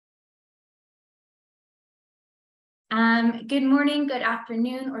Good morning, good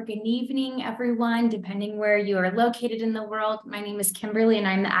afternoon, or good evening, everyone, depending where you are located in the world. My name is Kimberly, and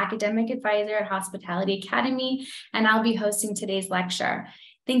I'm the Academic Advisor at Hospitality Academy, and I'll be hosting today's lecture.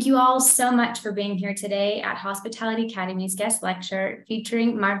 Thank you all so much for being here today at Hospitality Academy's guest lecture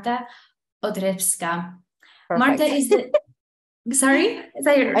featuring Marta Otrebska. Perfect. Marta is the... Sorry?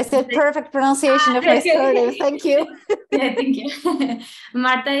 I said perfect pronunciation of my surname. Thank you. Yeah, thank you.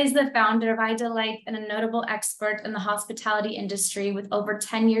 Marta is the founder of I Delight and a notable expert in the hospitality industry with over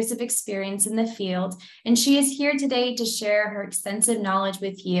 10 years of experience in the field. And she is here today to share her extensive knowledge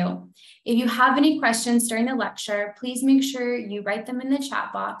with you. If you have any questions during the lecture, please make sure you write them in the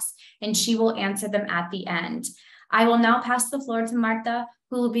chat box and she will answer them at the end. I will now pass the floor to Marta,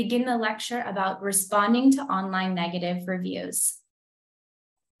 who will begin the lecture about responding to online negative reviews.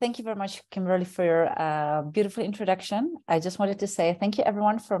 Thank you very much, Kimberly, for your beautiful introduction. I just wanted to say thank you,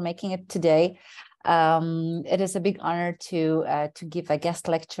 everyone, for making it today. It is a big honor to give a guest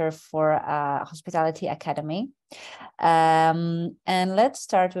lecture for Hospitality Academy. And let's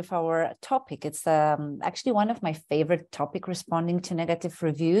start with our topic. It's actually one of my favorite topics, responding to negative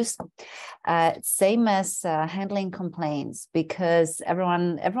reviews. Same as handling complaints, because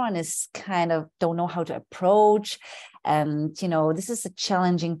everyone is kind of don't know how to approach. And, you know, this is a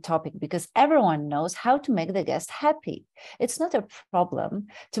challenging topic because everyone knows how to make the guest happy. It's not a problem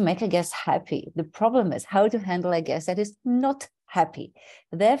to make a guest happy. The problem is how to handle a guest that is not happy.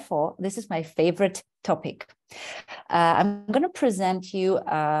 Therefore, this is my favorite topic. I'm going to present you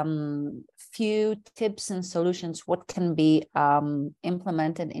few tips and solutions what can be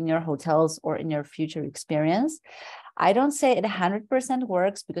implemented in your hotels or in your future experience. I don't say it 100%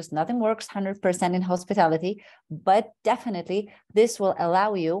 works because nothing works 100% in hospitality, but definitely this will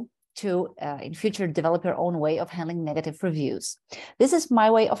allow you to in future develop your own way of handling negative reviews. This is my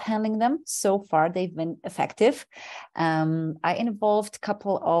way of handling them. So far, they've been effective. I involved a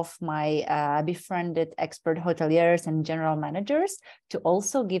couple of my befriended expert hoteliers and general managers to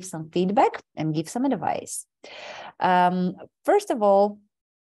also give some feedback and give some advice. First of all,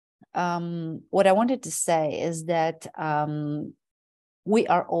 what I wanted to say is that we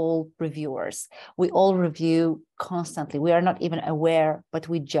are all reviewers. We all review constantly. We are not even aware, but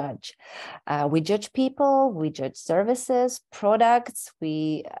we judge. We judge people, we judge services, products.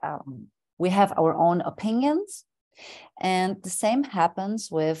 We have our own opinions. And the same happens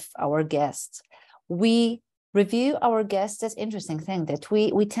with our guests. We review our guests. That's interesting thing that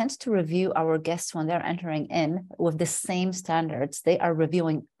we tend to review our guests when they're entering in with the same standards. They are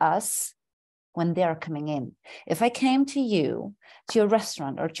reviewing us when they are coming in. If I came to you, to your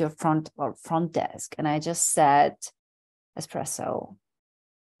restaurant or to your front desk, and I just said, espresso,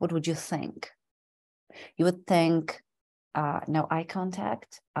 what would you think? You would think, no eye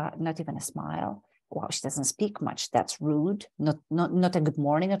contact, not even a smile. Wow, she doesn't speak much. That's rude. Not a good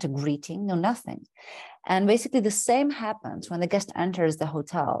morning, not a greeting, no nothing. And basically the same happens when the guest enters the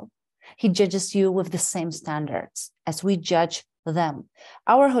hotel. He judges you with the same standards as we judge them.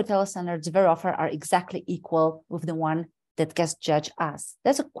 Our hotel standards very often are exactly equal with the one that guests judge us.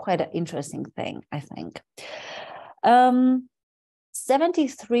 That's quite an interesting thing, I think.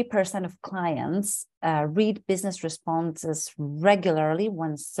 73% of clients read business responses regularly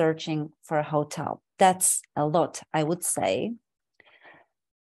when searching for a hotel. That's a lot, I would say.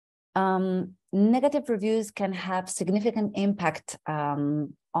 Negative reviews can have significant impact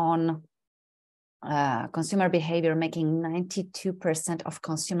on consumer behavior, making 92% of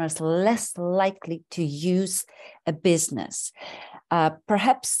consumers less likely to use a business.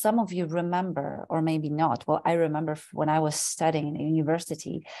 Perhaps some of you remember, or maybe not. Well, I remember when I was studying in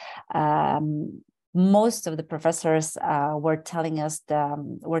university, most of the professors were telling us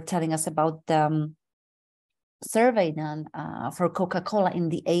about the survey done for Coca-Cola in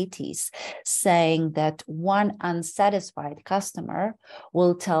the 80s, saying that one unsatisfied customer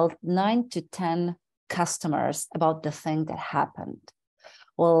will tell 9 to 10 customers about the thing that happened.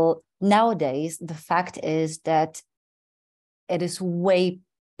 Well, nowadays, the fact is that it is way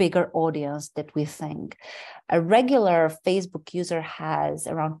bigger audience that we think. A regular Facebook user has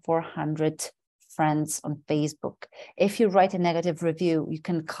around 400 friends on Facebook. If you write a negative review, you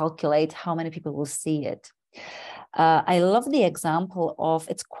can calculate how many people will see it. I love the example of,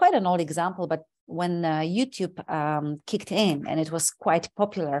 it's quite an old example, but when YouTube kicked in and it was quite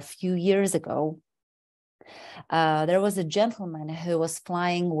popular a few years ago, there was a gentleman who was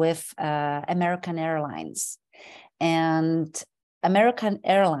flying with American Airlines. And United,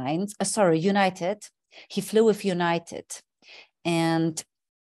 he flew with United. And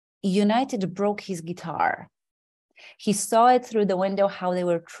United broke his guitar. He saw it through the window how they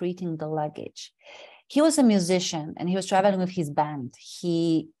were treating the luggage. He was a musician and he was traveling with his band.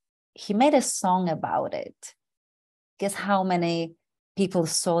 He made a song about it. Guess how many people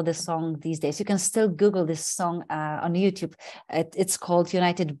saw the song these days? You can still Google this song on YouTube. It's called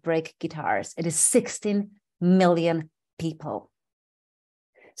United Break Guitars. It is 16 million people.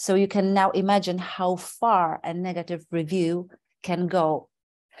 So you can now imagine how far a negative review can go.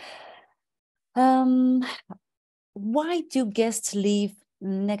 Why do guests leave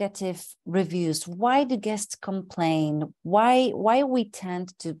negative reviews? Why do guests complain? Why we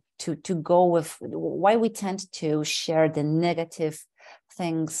tend to share the negative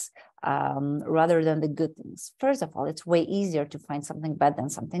things rather than the good things? First of all, it's way easier to find something bad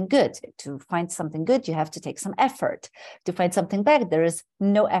than something good. To find something good, you have to take some effort. To find something bad, there is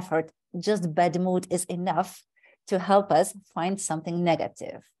no effort. Just bad mood is enough to help us find something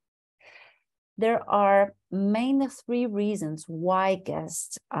negative. There are mainly 3 reasons why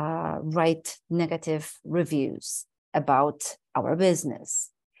guests write negative reviews about our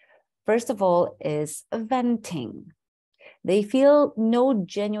business. First of all is venting. They feel no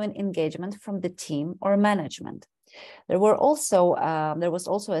genuine engagement from the team or management. There was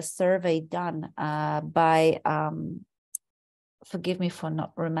also a survey done by, forgive me for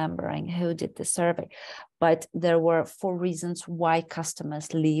not remembering who did the survey, but there were 4 reasons why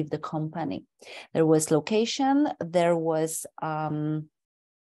customers leave the company. There was location, there was one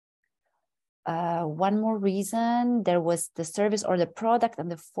more reason, there was the service or the product,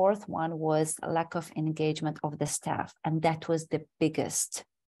 and the 4th one was lack of engagement of the staff. And that was the biggest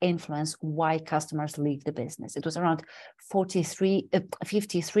influence why customers leave the business. It was around 53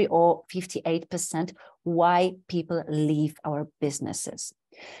 or 58% why people leave our businesses.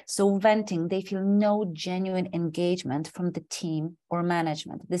 So venting, they feel no genuine engagement from the team or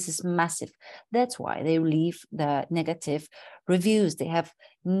management. This is massive. That's why they leave the negative reviews. They have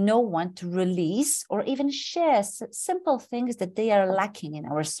no one to release or even share simple things that they are lacking in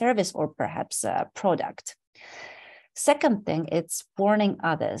our service or perhaps a product. Second thing, it's warning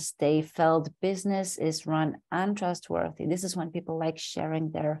others. They felt business is run untrustworthy. This is when people like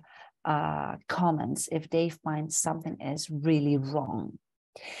sharing their comments if they find something is really wrong.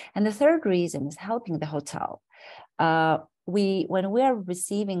 And the third reason is helping the hotel. When we are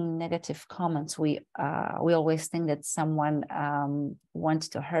receiving negative comments, we always think that someone wants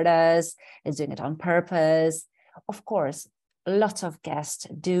to hurt us, is doing it on purpose. Of course, lots of guests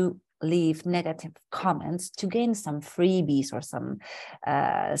do leave negative comments to gain some freebies or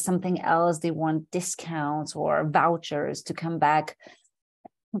something else. They want discounts or vouchers to come back.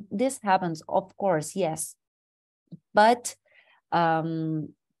 This happens, of course, yes, but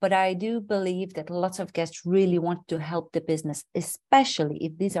I do believe that lots of guests really want to help the business, especially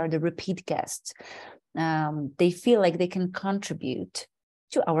if these are the repeat guests. They feel like they can contribute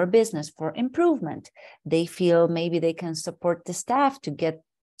to our business for improvement. They feel maybe they can support the staff to get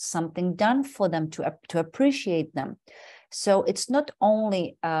something done for them, to appreciate them. So it's not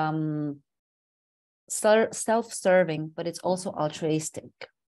only self-serving, but it's also altruistic.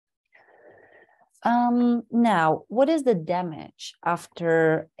 Now, what is the damage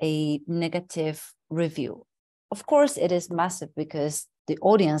after a negative review? Of course, it is massive because the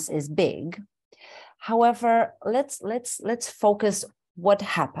audience is big. However, let's focus what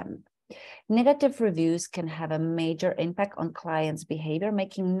happened. Negative reviews can have a major impact on clients' behavior,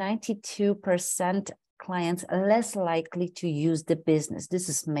 making 92% clients less likely to use the business. This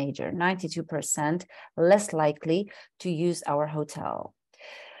is major, 92% less likely to use our hotel.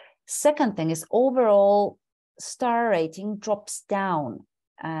 Second thing is overall star rating drops down,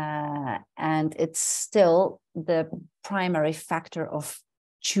 and it's still the primary factor of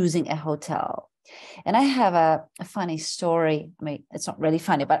choosing a hotel. And I have a funny story. I mean, it's not really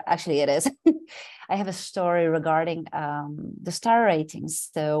funny, but actually it is. I have a story regarding the star ratings.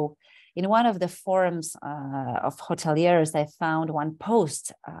 So in one of the forums of hoteliers, I found one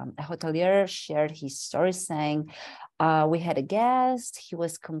post. A hotelier shared his story saying, we had a guest, he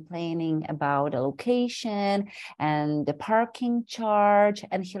was complaining about a location and the parking charge,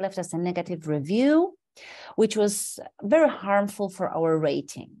 and he left us a negative review, which was very harmful for our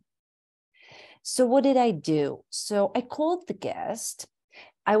rating. So what did I do? So I called the guest.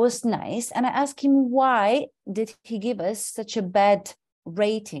 I was nice and I asked him why did he give us such a bad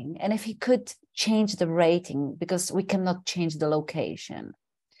rating, and if he could change the rating because we cannot change the location.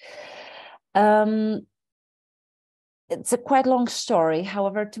 It's a quite long story.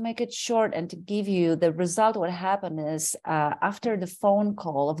 However, to make it short and to give you the result, what happened is after the phone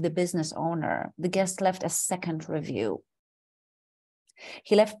call of the business owner, the guest left a second review.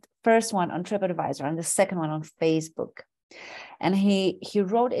 He left first one on TripAdvisor and the second one on Facebook. And he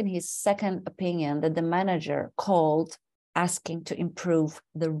wrote in his second opinion that the manager called asking to improve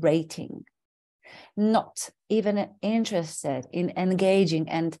the rating, not even interested in engaging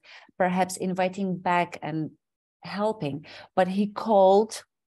and perhaps inviting back and helping, but he called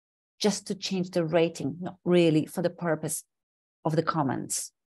just to change the rating, not really for the purpose of the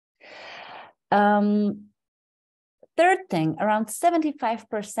comments. Third thing, around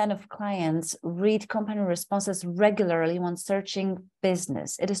 75% of clients read company responses regularly when searching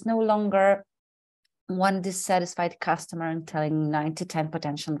business. It is no longer one dissatisfied customer and telling 9 to 10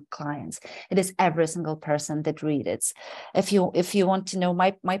 potential clients. It is every single person that reads it. If you want to know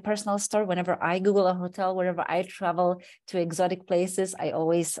my personal story, whenever I Google a hotel, wherever I travel to exotic places, I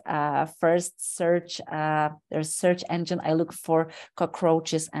always first search their search engine. I look for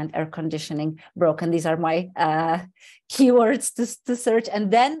cockroaches and air conditioning broken. These are my keywords to search,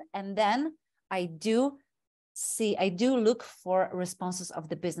 and then I do look for responses of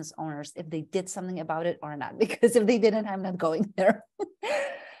the business owners, if they did something about it or not, because if they didn't, I'm not going there.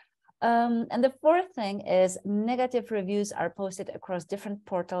 And the fourth thing is negative reviews are posted across different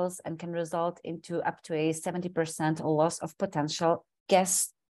portals and can result into up to a 70% loss of potential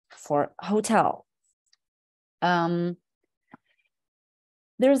guests for hotel.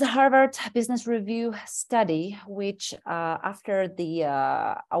 There's a Harvard Business Review study, which after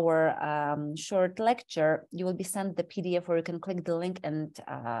our short lecture, you will be sent the PDF where you can click the link and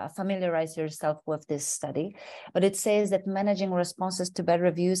familiarize yourself with this study. But it says that managing responses to bad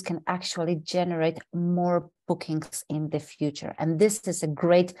reviews can actually generate more bookings in the future. And this is a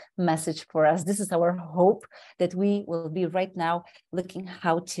great message for us. This is our hope, that we will be right now looking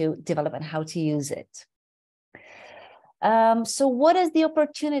how to develop and how to use it. So what is the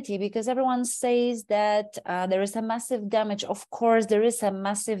opportunity? Because everyone says that there is a massive damage. Of course, there is a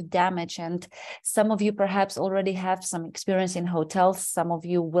massive damage. And some of you perhaps already have some experience in hotels. Some of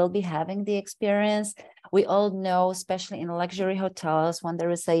you will be having the experience. We all know, especially in luxury hotels, when there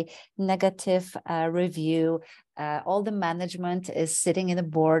is a negative review, all the management is sitting in a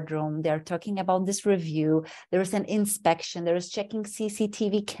boardroom. They're talking about this review. There is an inspection. There is checking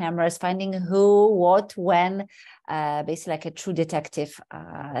CCTV cameras, finding who, what, when, basically like a true detective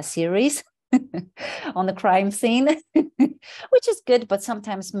series on the crime scene, which is good, but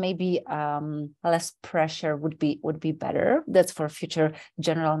sometimes maybe less pressure would be better. That's for future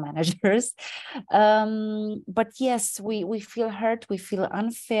general managers. But yes, we feel hurt, we feel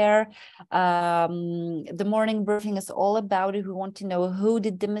unfair. The morning briefing is all about it. We want to know who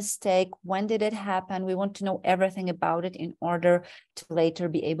did the mistake, when did it happen. We want to know everything about it in order to later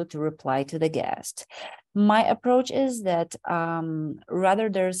be able to reply to the guest. My approach is that rather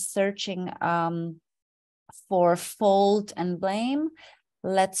than searching for fault and blame,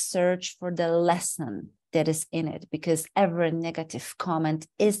 let's search for the lesson that is in it, because every negative comment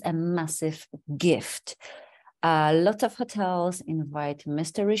is a massive gift. Lots of hotels invite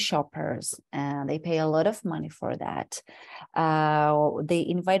mystery shoppers, and they pay a lot of money for that. They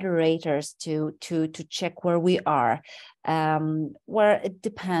invite raters to check where we are. Where it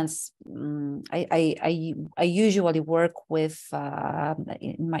depends. I usually work with,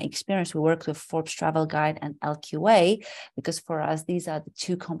 in my experience, we work with Forbes Travel Guide and LQA, because for us, these are the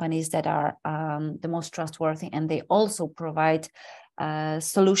two companies that are the most trustworthy, and they also provide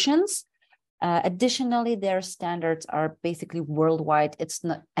solutions. Additionally, their standards are basically worldwide. It's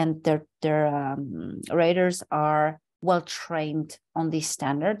not, and their raters are well trained on these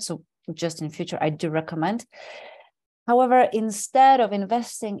standards. So just in future, I do recommend. However, instead of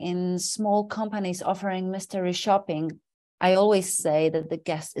investing in small companies offering mystery shopping, I always say that the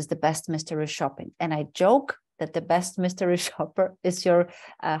guest is the best mystery shopping. And I joke that the best mystery shopper is your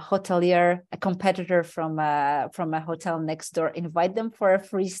hotelier, a competitor from a hotel next door. Invite them for a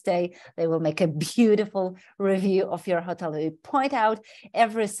free stay. They will make a beautiful review of your hotel. They point out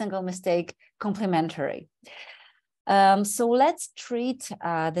every single mistake complimentary. So let's treat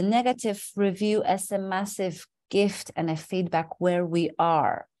the negative review as a massive gift and a feedback where we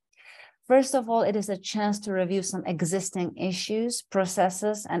are. First of all, it is a chance to review some existing issues,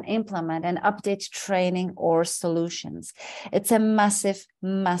 processes, and implement and update training or solutions. It's a massive,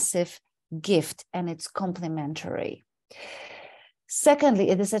 massive gift, and it's complimentary. Secondly,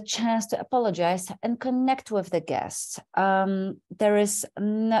 it is a chance to apologize and connect with the guests. There is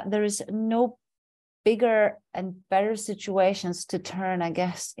no bigger and better situations to turn a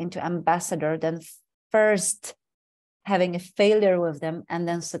guest into ambassador than first having a failure with them and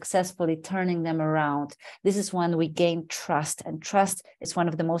then successfully turning them around. This is when we gain trust, and trust is one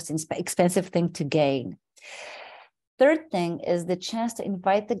of the most expensive things to gain. Third thing is the chance to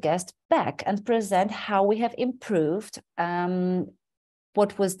invite the guest back and present how we have improved,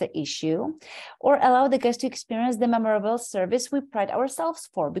 what was the issue, or allow the guest to experience the memorable service we pride ourselves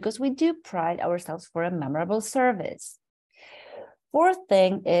for, because we do pride ourselves for a memorable service. Fourth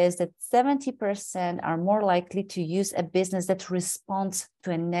thing is that 70% are more likely to use a business that responds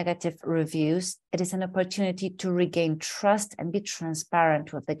to a negative reviews. It is an opportunity to regain trust and be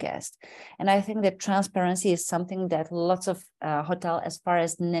transparent with the guest. And I think that transparency is something that lots of hotels, as far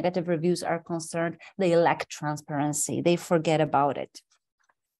as negative reviews are concerned, they lack transparency. They forget about it.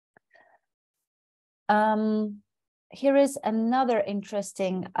 Here is another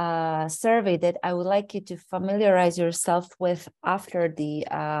interesting survey that I would like you to familiarize yourself with after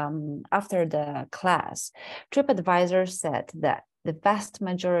the class. TripAdvisor said that the vast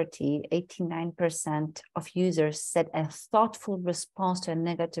majority, 89% of users, said a thoughtful response to a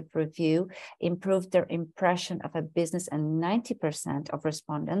negative review improved their impression of a business, and 90% of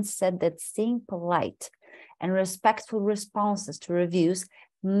respondents said that seeing polite and respectful responses to reviews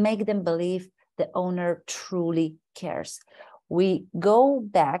make them believe the owner truly cares. We go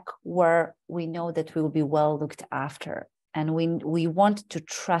back where we know that we will be well looked after, and we want to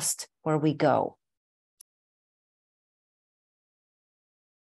trust where we go.